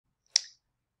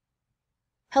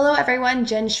Hello everyone,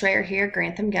 Jen Schreier here,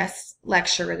 Grantham guest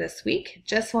lecturer this week.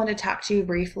 Just wanted to talk to you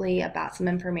briefly about some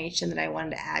information that I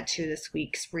wanted to add to this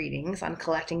week's readings on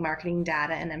collecting marketing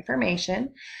data and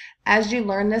information. As you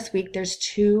learn this week, there's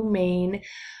two main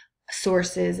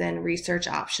sources and research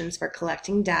options for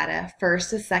collecting data.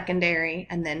 First is secondary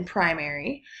and then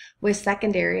primary. With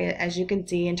secondary, as you can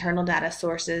see, internal data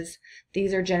sources,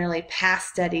 these are generally past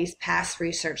studies, past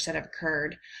research that have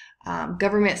occurred.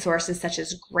 Government sources such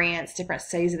as grants, different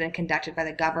studies have been conducted by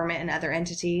the government and other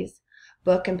entities,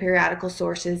 book and periodical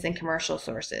sources, and commercial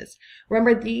sources.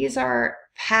 Remember, these are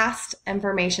past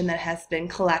information that has been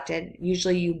collected.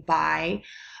 Usually you buy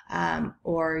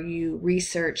or you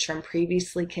research from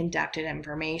previously conducted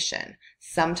information.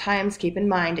 Sometimes, keep in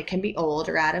mind, it can be old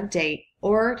or out of date,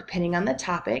 or depending on the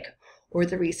topic or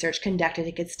the research conducted,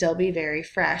 it could still be very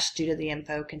fresh due to the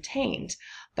info contained.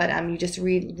 But you just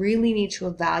really need to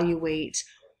evaluate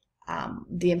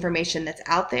the information that's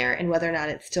out there and whether or not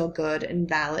it's still good and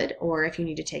valid, or if you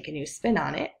need to take a new spin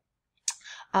on it.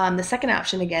 The second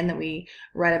option, again, that we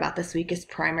read about this week is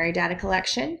primary data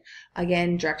collection.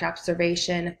 Again, direct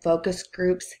observation, focus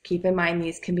groups. Keep in mind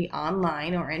these can be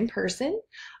online or in person.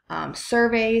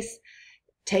 Surveys.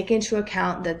 Take into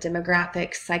account the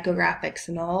demographics, psychographics,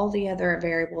 and all the other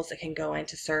variables that can go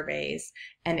into surveys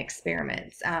and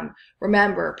experiments.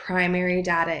 Remember, primary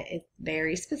data is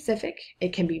very specific.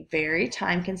 It can be very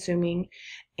time-consuming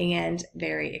and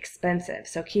very expensive.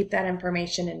 So keep that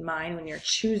information in mind when you're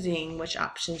choosing which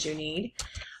options you need.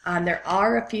 There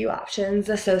are a few options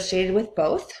associated with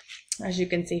both. As you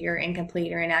can see here,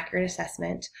 incomplete or inaccurate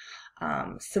assessment,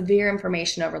 severe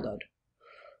information overload.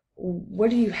 What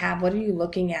do you have? What are you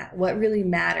looking at? What really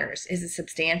matters? Is it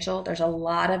substantial? There's a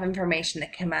lot of information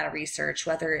that come out of research,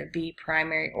 whether it be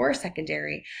primary or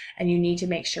secondary, and you need to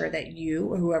make sure that you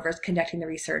or whoever's conducting the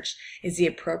research is the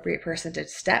appropriate person to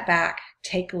step back,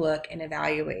 take a look, and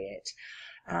evaluate it.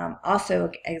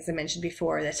 Also, as I mentioned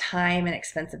before, the time and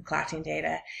expense of collecting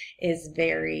data is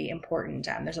very important.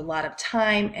 There's a lot of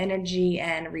time, energy,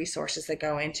 and resources that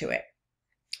go into it.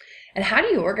 And how do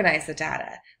you organize the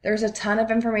data? There's a ton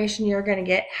of information you're going to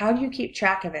get. How do you keep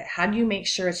track of it? How do you make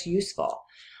sure it's useful?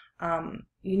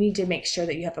 You need to make sure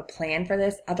that you have a plan for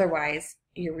this. Otherwise,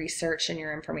 your research and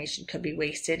your information could be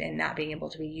wasted and not being able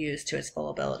to be used to its full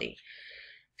ability.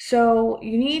 So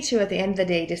you need to, at the end of the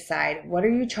day, decide, what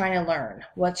are you trying to learn?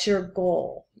 What's your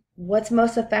goal? What's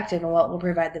most effective and what will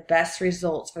provide the best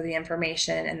results for the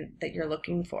information that you're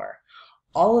looking for?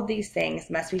 All of these things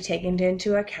must be taken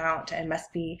into account and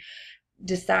must be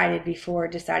decided before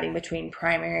deciding between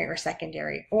primary or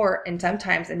secondary, and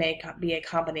sometimes it may be a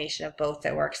combination of both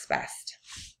that works best.